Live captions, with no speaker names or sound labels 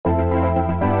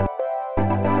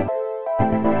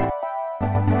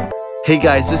Hey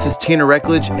guys, this is Tina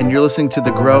Reckledge, and you're listening to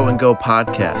the Grow and Go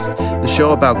podcast, the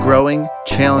show about growing,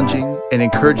 challenging, and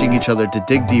encouraging each other to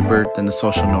dig deeper than the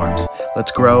social norms.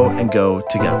 Let's grow and go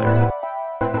together.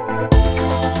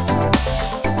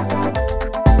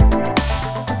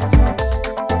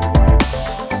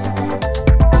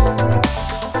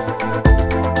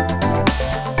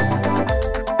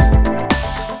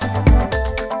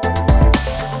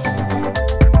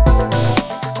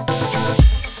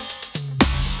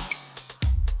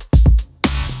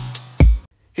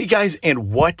 Hey guys,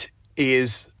 and what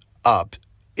is up?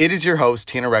 It is your host,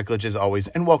 Tina Reckledge, as always,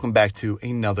 and welcome back to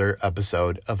another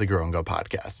episode of the Grow and Go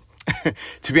podcast.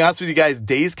 To be honest with you guys,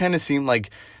 days kind of seem like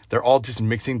they're all just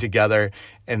mixing together,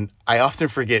 and I often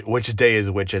forget which day is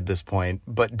which at this point.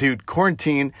 But dude,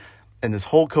 quarantine and this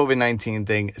whole COVID-19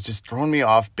 thing is just throwing me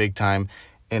off big time,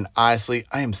 and honestly,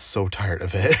 I am so tired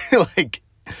of it.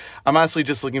 I'm honestly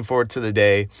just looking forward to the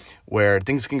day where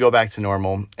things can go back to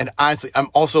normal. And honestly, I'm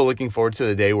also looking forward to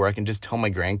the day where I can just tell my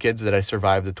grandkids that I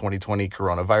survived the 2020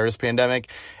 coronavirus pandemic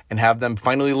and have them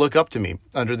finally look up to me,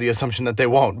 under the assumption that they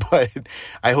won't. But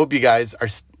I hope you guys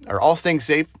are all staying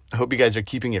safe. I hope you guys are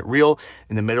keeping it real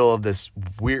in the middle of this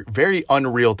weird, very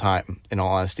unreal time, in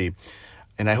all honesty.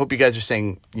 And I hope you guys are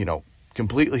staying,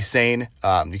 completely sane,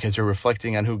 because you're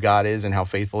reflecting on who God is and how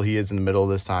faithful he is in the middle of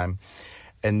this time.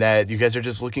 And that you guys are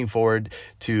just looking forward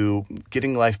to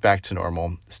getting life back to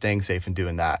normal, staying safe and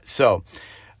doing that. So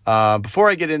before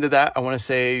I get into that, I want to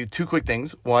say two quick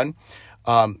things. One,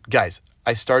 guys,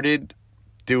 I started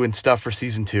doing stuff for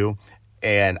season 2,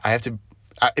 and I have to,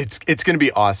 it's going to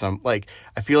be awesome.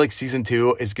 I feel like season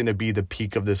 2 is going to be the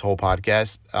peak of this whole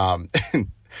podcast.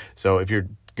 So if you're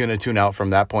going to tune out from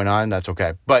that point on, that's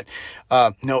okay. But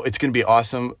no, it's going to be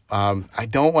awesome. I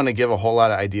don't want to give a whole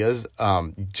lot of ideas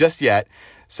just yet.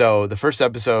 So the first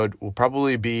episode will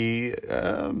probably be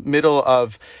middle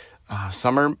of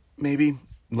summer, maybe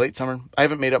late summer. I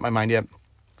haven't made up my mind yet,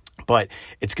 but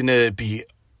it's going to be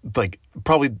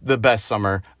probably the best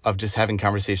summer of just having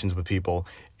conversations with people,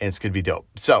 and it's going to be dope.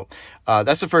 So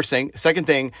that's the first thing. Second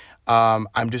thing,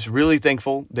 I'm just really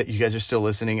thankful that you guys are still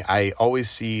listening. I always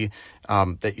see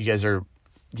that you guys are,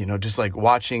 just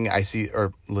watching,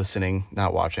 or listening,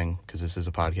 not watching, because this is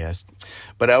a podcast,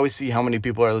 but I always see how many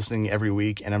people are listening every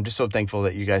week. And I'm just so thankful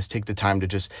that you guys take the time to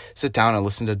just sit down and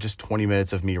listen to just 20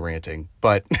 minutes of me ranting.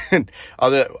 But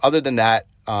other than that,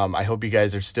 I hope you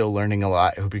guys are still learning a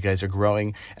lot. I hope you guys are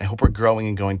growing, and I hope we're growing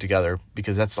and going together,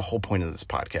 because that's the whole point of this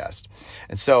podcast.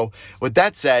 And so with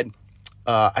that said,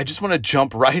 I just want to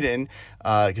jump right in,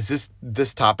 because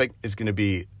this topic is going to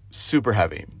be super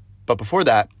heavy. But before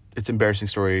that, it's embarrassing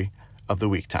story of the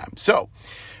week time. So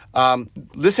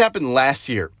this happened last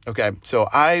year. Okay, so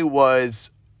I was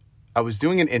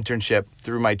doing an internship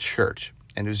through my church,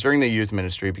 and it was during the youth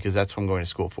ministry, because that's what I'm going to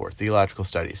school for, theological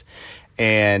studies.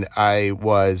 And I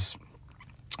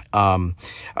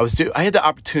had the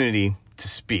opportunity to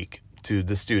speak to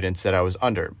the students that I was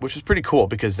under, which was pretty cool,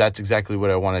 because that's exactly what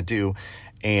I want to do.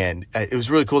 And it was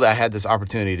really cool that I had this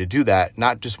opportunity to do that,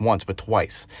 not just once, but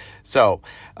twice. So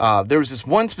there was this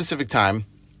one specific time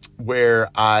where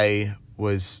I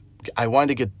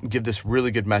wanted to give this really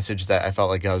good message that I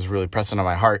felt like I was really pressing on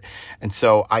my heart. And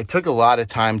so I took a lot of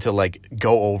time to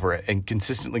go over it and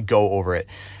consistently go over it.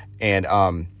 And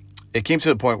it came to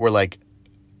the point where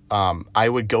I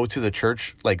would go to the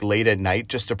church late at night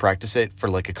just to practice it for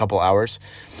a couple hours.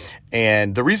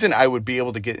 And the reason I would be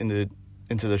able to get into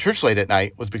the church late at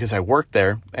night was because I worked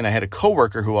there, and I had a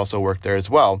coworker who also worked there as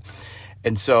well.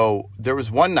 And so there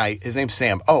was one night, his name's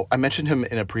Sam. Oh, I mentioned him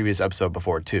in a previous episode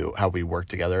before too, how we worked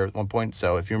together at one point.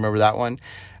 So if you remember that one,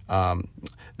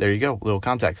 there you go, little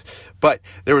context. But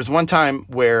there was one time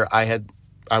where I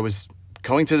was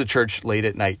going to the church late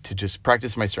at night to just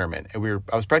practice my sermon. And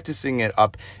I was practicing it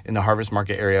up in the Harvest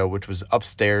Market area, which was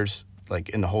upstairs,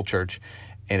 in the whole church.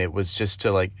 And it was just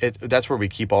to that's where we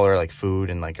keep all our food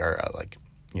and our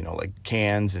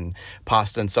cans and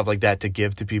pasta and stuff like that to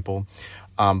give to people.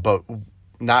 But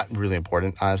not really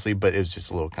important, honestly, but it was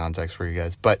just a little context for you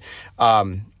guys. But,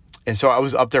 and so I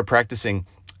was up there practicing,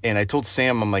 and I told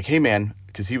Sam, I'm like, hey man,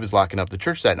 because he was locking up the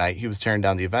church that night. He was tearing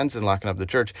down the events and locking up the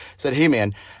church. I said, hey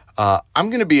man, I'm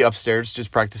going to be upstairs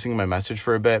just practicing my message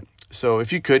for a bit. So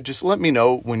if you could just let me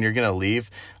know when you're going to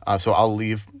leave. So I'll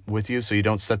leave with you so you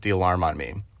don't set the alarm on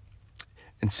me.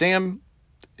 And Sam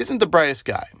isn't the brightest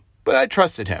guy, but I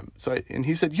trusted him. And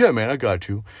he said, yeah, man, I got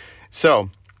you. So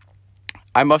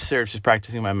I'm upstairs just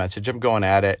practicing my message. I'm going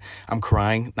at it. I'm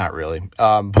crying. Not really.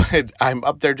 But I'm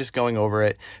up there just going over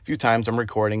it a few times. I'm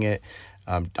recording it.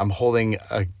 I'm holding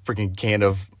a freaking can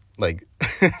of like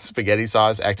spaghetti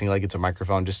sauce, acting like it's a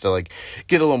microphone just to like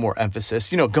get a little more emphasis,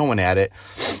 going at it.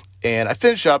 And I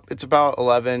finish up. It's about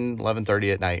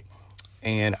 11:30 at night.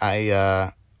 And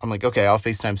I'm like, okay, I'll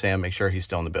FaceTime Sam, make sure he's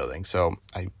still in the building. So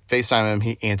I FaceTime him.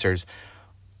 He answers.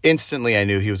 Instantly, I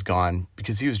knew he was gone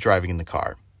because he was driving in the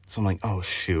car. So I'm like, oh,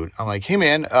 shoot. I'm like, hey,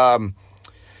 man, are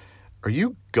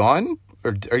you gone?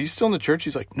 Or are you still in the church?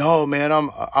 He's like, no, man, I'm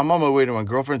on my way to my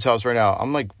girlfriend's house right now.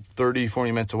 I'm like 30,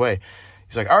 40 minutes away.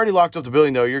 He's like, I already locked up the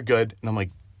building, though. You're good. And I'm like,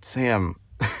 Sam,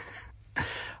 I'm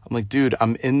like, dude,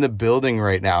 I'm in the building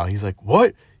right now. He's like,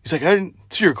 what? He's like, I didn't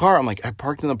see your car. I'm like, I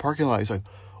parked in the parking lot. He's like,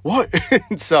 what?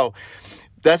 So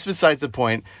that's besides the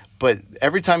point. But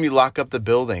every time you lock up the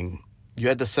building, you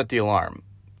had to set the alarm.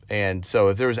 And so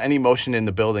if there was any motion in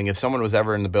the building, if someone was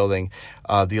ever in the building,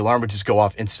 the alarm would just go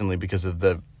off instantly because of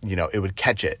it would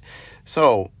catch it.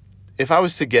 So if I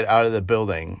was to get out of the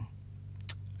building,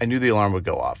 I knew the alarm would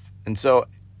go off. And so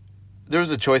there was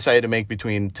a choice I had to make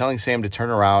between telling Sam to turn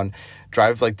around,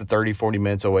 drive like the 30, 40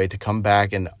 minutes away to come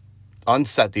back and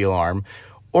unset the alarm,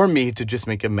 or me to just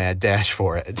make a mad dash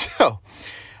for it. So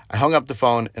I hung up the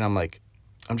phone and I'm like,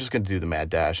 I'm just going to do the mad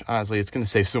dash. Honestly, it's going to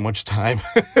save so much time.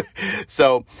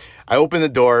 So I opened the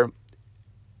door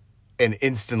and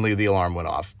instantly the alarm went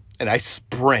off and I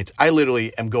sprint. I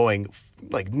literally am going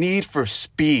like Need for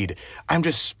Speed. I'm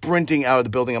just sprinting out of the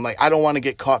building. I'm like, I don't want to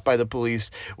get caught by the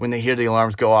police when they hear the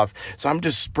alarms go off. So I'm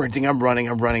just sprinting. I'm running.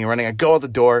 I go out the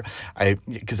door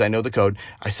because I know the code.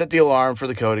 I set the alarm for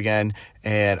the code again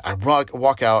and I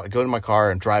walk out. I go to my car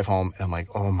and drive home. And I'm like,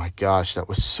 oh my gosh, that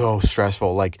was so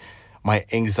stressful. Like my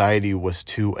anxiety was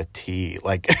to a T.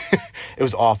 Like it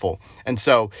was awful. And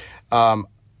so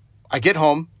I get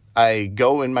home. I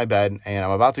go in my bed and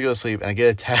I'm about to go to sleep and I get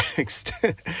a text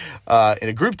in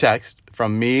a group text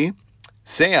from me,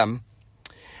 Sam,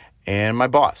 and my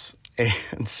boss. And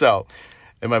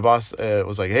my boss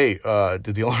was like, hey,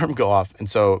 did the alarm go off? And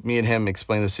so me and him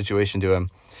explained the situation to him.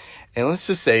 And let's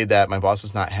just say that my boss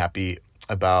was not happy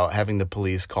about having the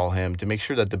police call him to make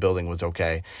sure that the building was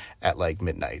okay at like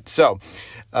midnight. So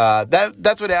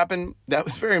that's what happened. That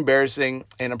was very embarrassing.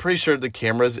 And I'm pretty sure the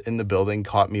cameras in the building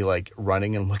caught me like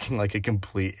running and looking like a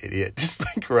complete idiot, just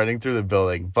like running through the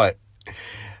building. But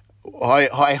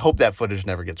I hope that footage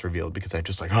never gets revealed because I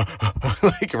just like,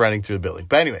 like running through the building.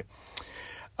 But anyway,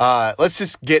 let's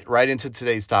just get right into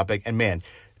today's topic. And man,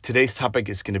 today's topic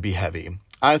is going to be heavy.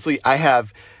 Honestly, I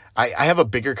have a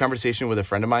bigger conversation with a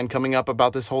friend of mine coming up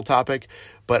about this whole topic,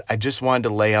 but I just wanted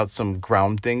to lay out some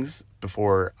ground things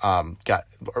before I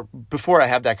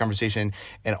have that conversation,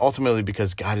 and ultimately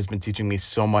because God has been teaching me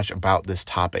so much about this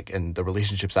topic and the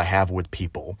relationships I have with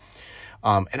people.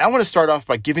 And I want to start off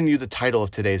by giving you the title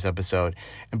of today's episode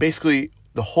and basically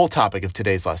the whole topic of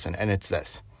today's lesson, and it's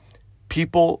this: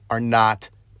 people are not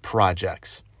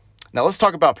projects. Now let's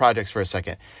talk about projects for a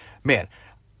second. Man,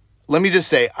 let me just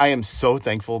say, I am so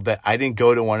thankful that I didn't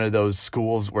go to one of those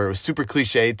schools where it was super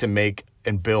cliche to make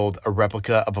and build a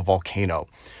replica of a volcano.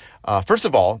 First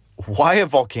of all, why a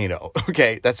volcano?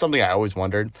 Okay, that's something I always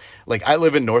wondered. Like, I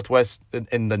live in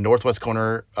the northwest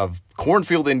corner of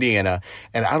Cornfield, Indiana,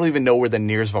 and I don't even know where the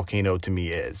nearest volcano to me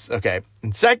is. Okay,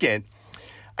 and second,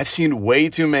 I've seen way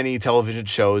too many television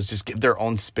shows just give their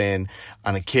own spin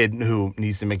on a kid who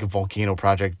needs to make a volcano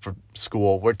project for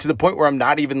school, to the point where I'm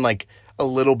not even like a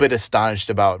little bit astonished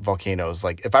about volcanoes.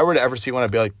 Like, if I were to ever see one,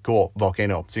 I'd be like, cool,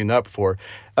 volcano, seen that before.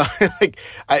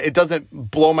 It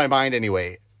doesn't blow my mind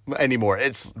anymore.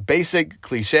 It's basic,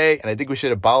 cliche, and I think we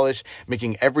should abolish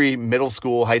making every middle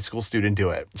school, high school student do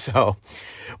it. So,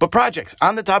 but projects,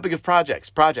 on the topic of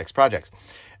projects.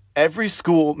 Every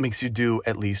school makes you do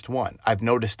at least one. I've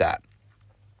noticed that.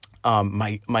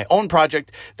 My own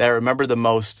project that I remember the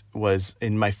most was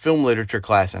in my film literature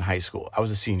class in high school. I was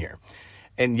a senior.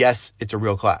 And yes, it's a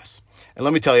real class. And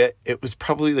let me tell you, it was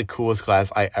probably the coolest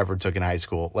class I ever took in high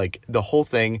school. Like, the whole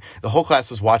class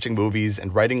was watching movies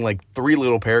and writing like 3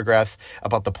 little paragraphs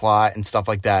about the plot and stuff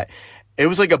like that. It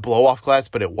was like a blow-off class,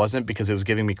 but it wasn't, because it was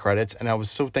giving me credits, and I was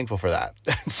so thankful for that.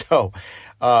 So,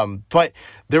 but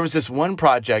there was this one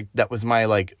project that was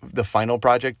the final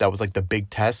project that was like the big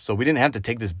test. So we didn't have to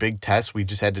take this big test. We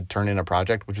just had to turn in a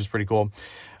project, which was pretty cool.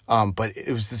 But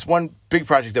it was this one big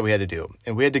project that we had to do,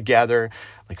 and we had to gather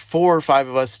like 4 or 5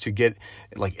 of us to get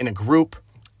like in a group,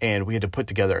 and we had to put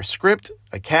together a script,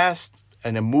 a cast,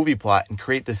 and a movie plot, and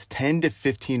create this 10 to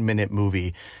 15 minute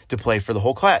movie to play for the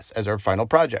whole class as our final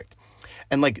project.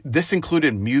 And like, this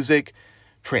included music,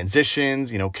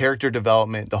 transitions, character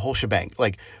development, the whole shebang.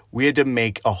 Like, we had to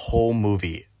make a whole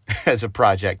movie as a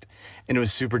project, and it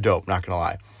was super dope, not gonna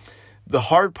lie. The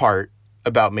hard part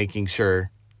about making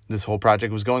sure this whole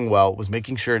project was going well was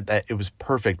making sure that it was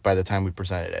perfect by the time we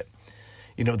presented it.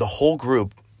 The whole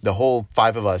group, the whole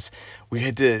 5 of us, we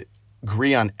had to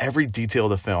agree on every detail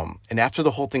of the film. And after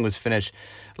the whole thing was finished,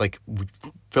 like we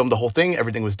filmed the whole thing,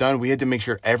 everything was done. We had to make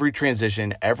sure every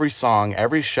transition, every song,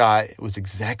 every shot was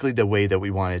exactly the way that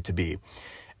we wanted it to be.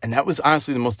 And that was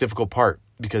honestly the most difficult part,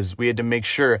 because we had to make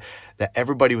sure that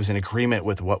everybody was in agreement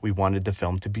with what we wanted the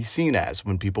film to be seen as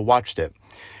when people watched it.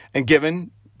 And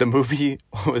given the movie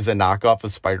was a knockoff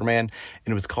of Spider-Man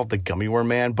and it was called The Gummy Worm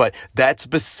Man, but that's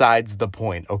besides the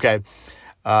point, okay?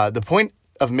 The point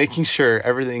of making sure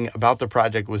everything about the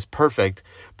project was perfect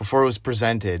before it was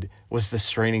presented was the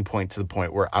straining point, to the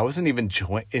point where I wasn't even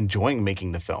enjoying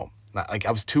making the film. Like,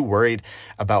 I was too worried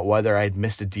about whether I had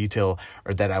missed a detail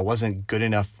or that I wasn't good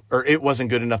enough, or it wasn't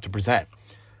good enough to present.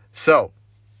 So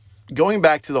going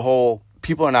back to the whole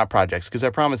people are not projects, because I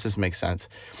promise this makes sense.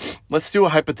 Let's do a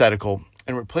hypothetical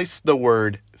and replace the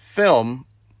word film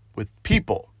with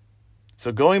people.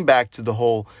 So going back to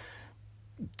the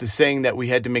saying that we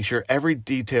had to make sure every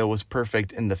detail was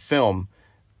perfect in the film,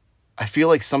 I feel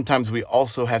like sometimes we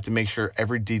also have to make sure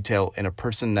every detail in a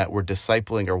person that we're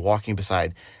discipling or walking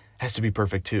beside has to be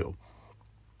perfect too.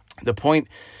 The point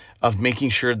of making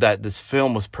sure that this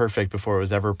film was perfect before it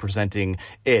was ever presenting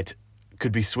it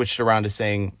could be switched around to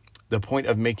saying the point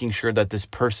of making sure that this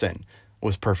person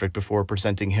was perfect before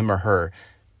presenting him or her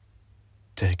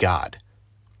to God.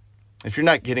 If you're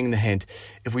not getting the hint,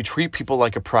 if we treat people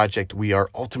like a project, we are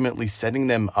ultimately setting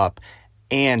them up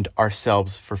and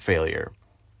ourselves for failure.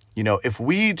 If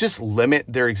we just limit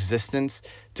their existence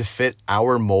to fit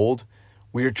our mold,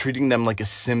 we are treating them like a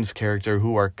Sims character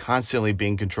who are constantly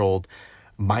being controlled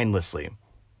mindlessly.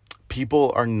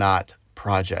 People are not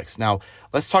projects. Now,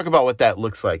 let's talk about what that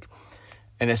looks like.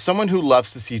 And as someone who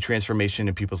loves to see transformation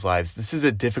in people's lives, this is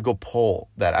a difficult pull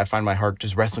that I find my heart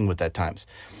just wrestling with at times.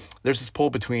 There's this pull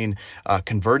between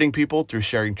converting people through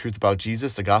sharing truth about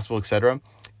Jesus, the gospel, etc.,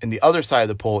 and the other side of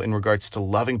the pull in regards to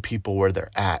loving people where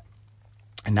they're at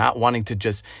and not wanting to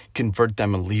just convert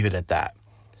them and leave it at that.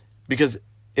 Because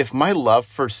if my love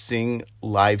for seeing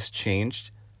lives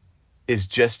changed is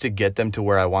just to get them to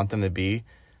where I want them to be,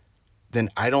 then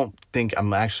I don't think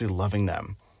I'm actually loving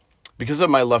them. Because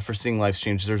of my love for seeing lives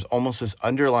change, there's almost this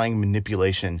underlying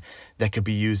manipulation that could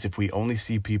be used if we only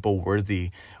see people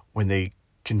worthy when they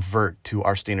convert to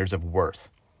our standards of worth.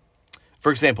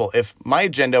 For example, if my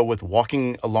agenda with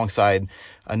walking alongside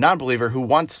a non-believer who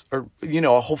wants, or,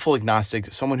 a hopeful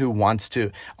agnostic, someone who wants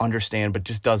to understand but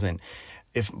just doesn't,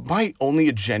 if my only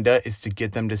agenda is to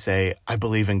get them to say, I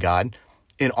believe in God,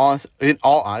 in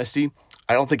all honesty,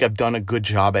 I don't think I've done a good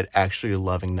job at actually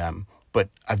loving them, but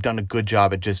I've done a good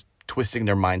job at just twisting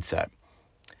their mindset.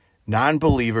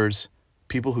 Non-believers,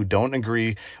 people who don't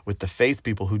agree with the faith,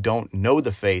 people who don't know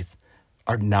the faith,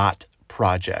 are not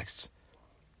projects.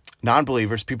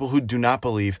 Non-believers, people who do not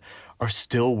believe, are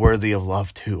still worthy of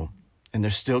love too. And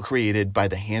they're still created by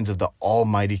the hands of the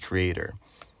Almighty Creator.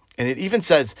 And it even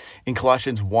says in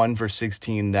Colossians 1 verse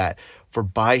 16 that for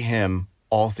by him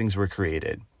all things were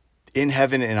created, in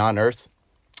heaven and on earth,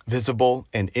 visible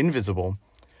and invisible,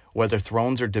 whether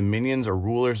thrones or dominions or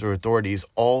rulers or authorities,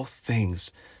 all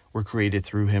things were created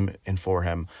through him and for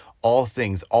him. All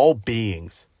things, all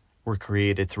beings were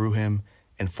created through him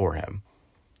and for him.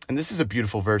 And this is a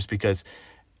beautiful verse because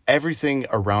everything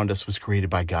around us was created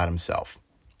by God himself.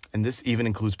 And this even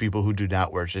includes people who do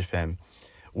not worship him,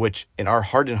 which in our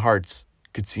hardened hearts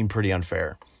could seem pretty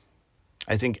unfair.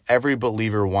 I think every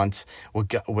believer wants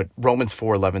what Romans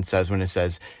 4:11 says when it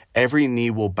says, every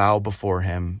knee will bow before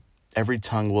him, every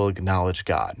tongue will acknowledge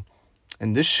God.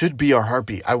 And this should be our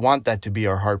heartbeat. I want that to be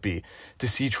our heartbeat, to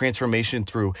see transformation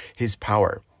through his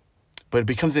power. But it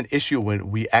becomes an issue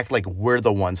when we act like we're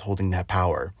the ones holding that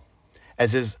power.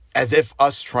 As if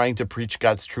us trying to preach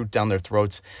God's truth down their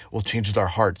throats will change their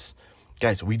hearts.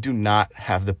 Guys, we do not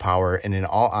have the power. And in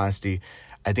all honesty,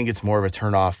 I think it's more of a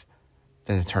turn off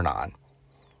than a turn on.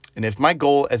 And if my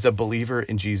goal as a believer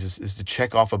in Jesus is to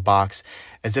check off a box,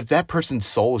 as if that person's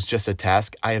soul is just a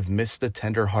task, I have missed the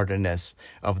tenderheartedness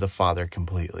of the Father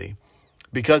completely.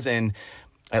 Because in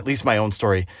at least my own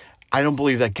story, I don't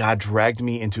believe that God dragged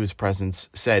me into his presence,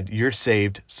 said, you're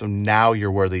saved, so now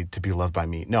you're worthy to be loved by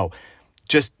me. No,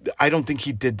 I don't think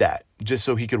he did that just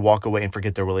so he could walk away and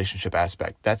forget the relationship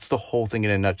aspect. That's the whole thing in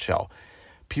a nutshell.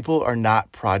 People are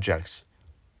not projects.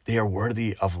 They are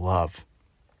worthy of love.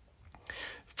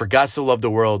 For God so loved the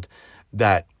world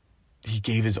that he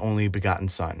gave his only begotten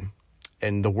son.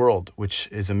 And the world, which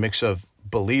is a mix of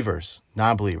believers,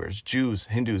 non-believers, Jews,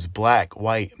 Hindus, black,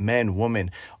 white, men,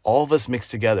 women, all of us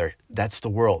mixed together. That's the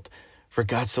world. For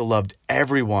God so loved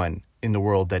everyone in the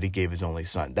world that he gave his only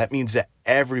son. That means that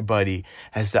everybody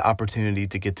has the opportunity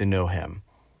to get to know him.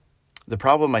 The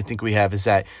problem I think we have is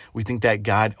that we think that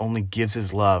God only gives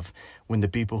his love when the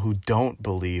people who don't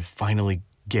believe finally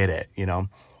get it,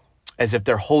 as if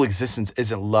their whole existence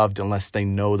isn't loved unless they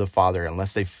know the Father,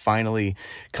 unless they finally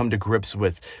come to grips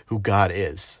with who God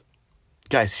is.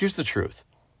 Guys, here's the truth.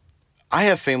 I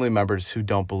have family members who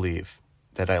don't believe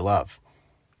that I love.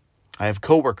 I have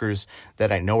coworkers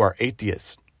that I know are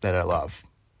atheists that I love.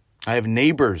 I have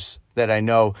neighbors that I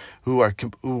know who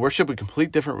worship a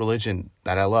complete different religion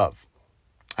that I love.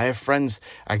 I have friends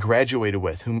I graduated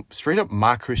with who straight up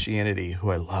mock Christianity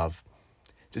who I love.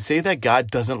 To say that God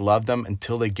doesn't love them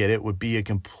until they get it would be a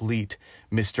complete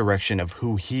misdirection of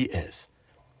who he is.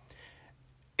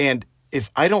 And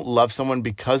if I don't love someone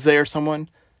because they are someone,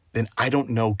 then I don't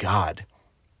know God.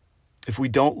 If we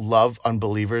don't love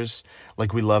unbelievers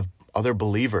like we love other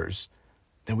believers,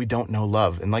 then we don't know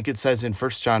love. And like it says in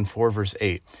 1 John 4, verse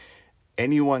 8,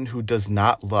 anyone who does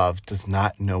not love does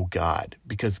not know God,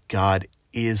 because God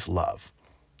is love.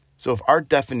 So if our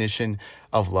definition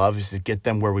of love is to get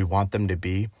them where we want them to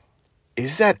be,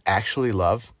 is that actually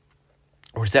love?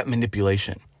 Or is that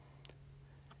manipulation?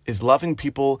 Is loving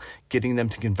people getting them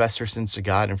to confess their sins to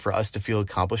God and for us to feel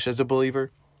accomplished as a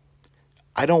believer?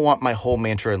 I don't want my whole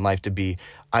mantra in life to be,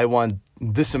 I want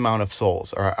this amount of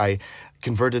souls, or I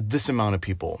converted this amount of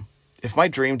people. If my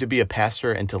dream to be a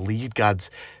pastor and to lead God's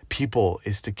people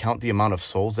is to count the amount of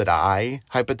souls that I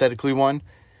hypothetically won,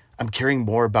 I'm caring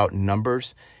more about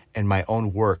numbers and my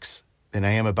own works than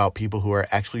I am about people who are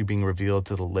actually being revealed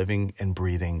to the living and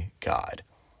breathing God.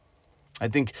 I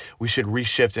think we should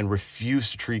reshift and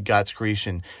refuse to treat God's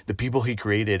creation, the people he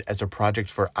created, as a project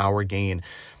for our gain.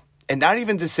 And not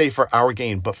even to say for our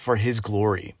gain, but for his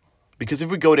glory. Because if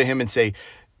we go to him and say,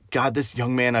 God, this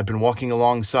young man I've been walking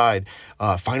alongside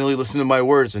finally listened to my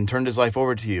words and turned his life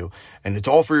over to you, and it's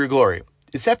all for your glory.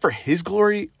 Is that for his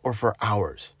glory or for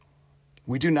ours?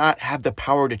 We do not have the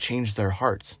power to change their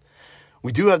hearts.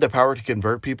 We do have the power to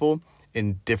convert people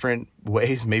in different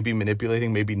ways, maybe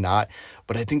manipulating, maybe not.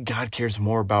 But I think God cares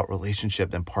more about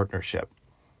relationship than partnership.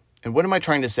 And what am I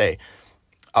trying to say?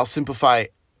 I'll simplify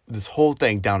this whole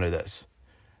thing down to this.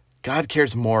 God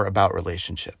cares more about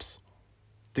relationships.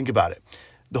 Think about it.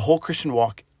 The whole Christian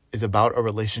walk is about a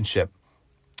relationship,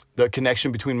 the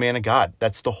connection between man and God.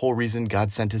 That's the whole reason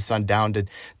God sent his son down to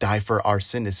die for our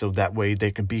sin, is so that way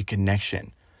there could be a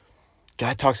connection.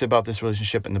 God talks about this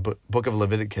relationship in the book of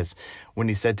Leviticus when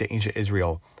he said to ancient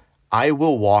Israel, I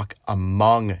will walk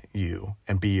among you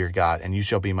and be your God, and you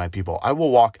shall be my people. I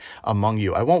will walk among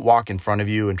you. I won't walk in front of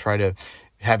you and try to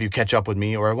have you catch up with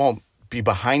me, or I won't be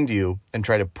behind you and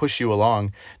try to push you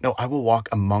along. No, I will walk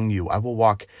among you. I will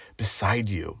walk beside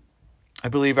you. I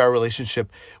believe our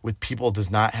relationship with people does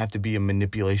not have to be a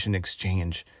manipulation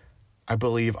exchange. I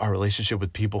believe our relationship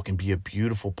with people can be a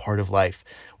beautiful part of life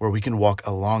where we can walk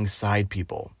alongside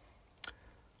people.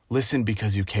 Listen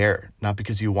because you care, not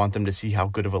because you want them to see how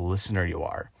good of a listener you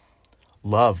are.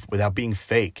 Love without being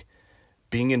fake.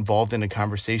 Being involved in a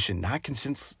conversation, not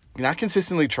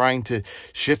consistently trying to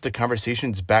shift the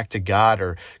conversations back to God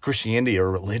or Christianity or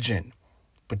religion,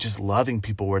 but just loving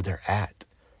people where they're at.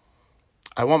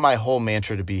 I want my whole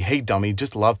mantra to be, hey, dummy,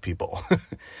 just love people.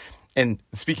 And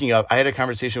speaking of, I had a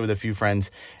conversation with a few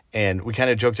friends, and we kind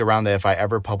of joked around that if I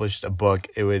ever published a book,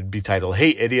 it would be titled,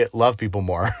 Hey, Idiot, Love People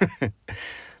More.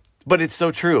 But it's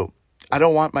so true. I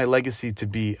don't want my legacy to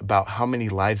be about how many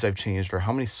lives I've changed or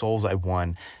how many souls I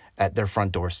won at their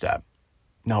front doorstep.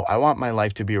 No, I want my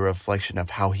life to be a reflection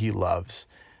of how he loves,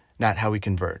 not how he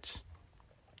converts.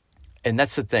 And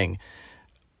that's the thing.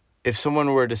 If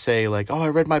someone were to say like, oh, I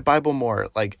read my Bible more,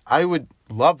 like I would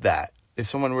love that. If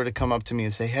someone were to come up to me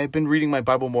and say, hey, I've been reading my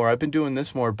Bible more, I've been doing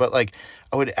this more, but like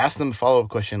I would ask them a follow-up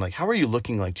question, like, how are you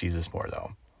looking like Jesus more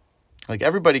though? Like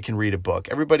everybody can read a book,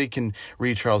 everybody can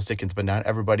read Charles Dickens, but not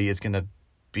everybody is going to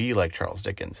be like Charles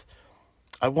Dickens.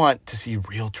 I want to see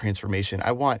real transformation.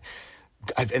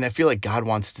 And I feel like God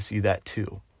wants to see that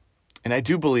too. And I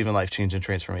do believe in life change and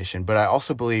transformation, but I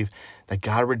also believe that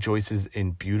God rejoices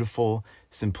in beautiful,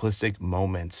 simplistic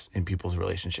moments in people's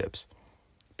relationships.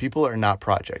 People are not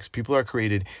projects. People are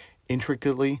created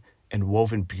intricately and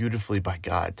woven beautifully by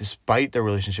God, despite their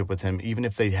relationship with him, even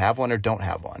if they have one or don't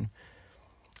have one.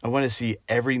 I want to see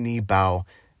every knee bow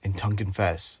and tongue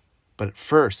confess. But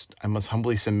first, I must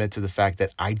humbly submit to the fact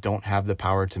that I don't have the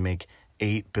power to make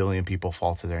 8 billion people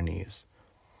fall to their knees.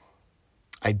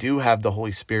 I do have the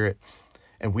Holy Spirit,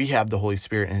 and we have the Holy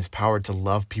Spirit and his power to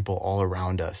love people all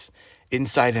around us,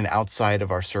 inside and outside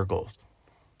of our circles.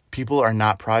 People are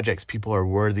not projects. People are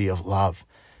worthy of love.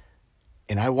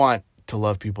 And I want to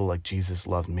love people like Jesus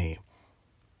loved me.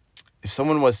 If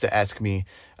someone was to ask me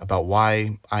about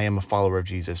why I am a follower of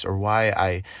Jesus or why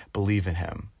I believe in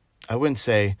him, I wouldn't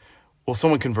say, well,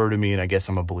 someone converted me and I guess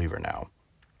I'm a believer now.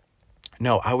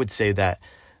 No, I would say that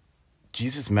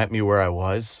Jesus met me where I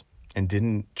was and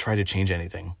didn't try to change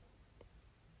anything.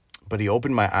 But he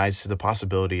opened my eyes to the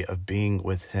possibility of being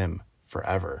with him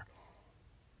forever.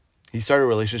 He started a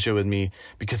relationship with me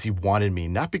because he wanted me,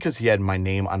 not because he had my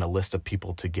name on a list of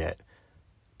people to get,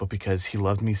 but because he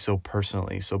loved me so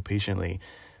personally, so patiently,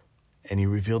 and he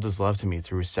revealed his love to me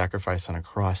through his sacrifice on a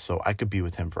cross so I could be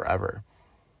with him forever.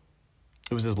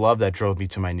 It was his love that drove me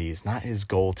to my knees, not his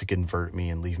goal to convert me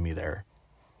and leave me there.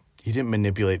 He didn't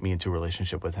manipulate me into a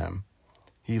relationship with him.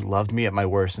 He loved me at my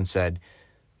worst and said,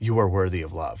 "You are worthy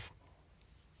of love."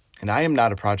 And I am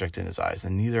not a project in his eyes,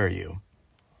 and neither are you.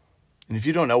 And if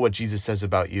you don't know what Jesus says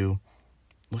about you,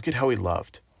 look at how he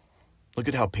loved. Look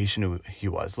at how patient he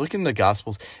was. Look in the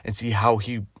Gospels and see how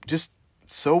he just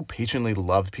so patiently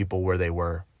loved people where they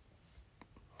were.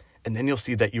 And then you'll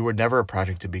see that you were never a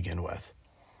project to begin with.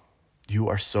 You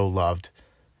are so loved,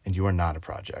 and you are not a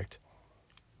project.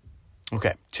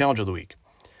 Okay, challenge of the week.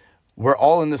 We're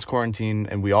all in this quarantine,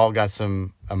 and we all got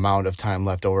some amount of time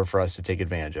left over for us to take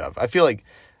advantage of. I feel like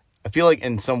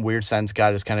in some weird sense,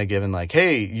 God is kind of given like,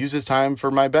 hey, use this time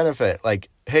for my benefit. Like,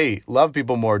 hey, love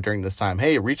people more during this time.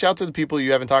 Hey, reach out to the people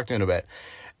you haven't talked to in a bit.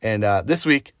 And this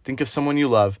week, think of someone you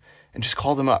love and just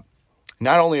call them up.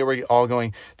 Not only are we all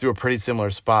going through a pretty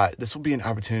similar spot, this will be an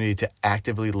opportunity to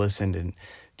actively listen and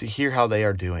to hear how they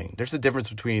are doing. There's a difference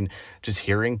between just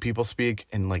hearing people speak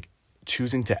and like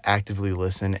choosing to actively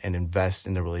listen and invest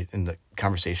in the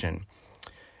conversation.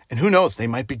 And who knows, they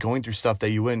might be going through stuff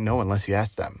that you wouldn't know unless you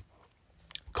asked them.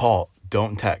 Call,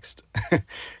 don't text.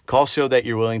 Call show that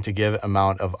you're willing to give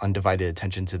amount of undivided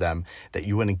attention to them that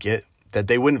you wouldn't get, that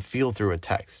they wouldn't feel through a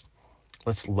text.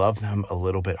 Let's love them a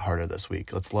little bit harder this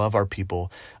week. Let's love our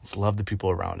people. Let's love the people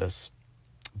around us.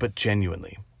 But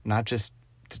genuinely, not just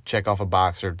to check off a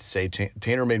box or to say,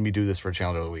 Tanner made me do this for a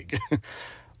challenge of the week.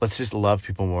 Let's just love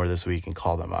people more this week and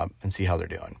call them up and see how they're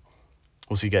doing.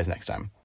 We'll see you guys next time.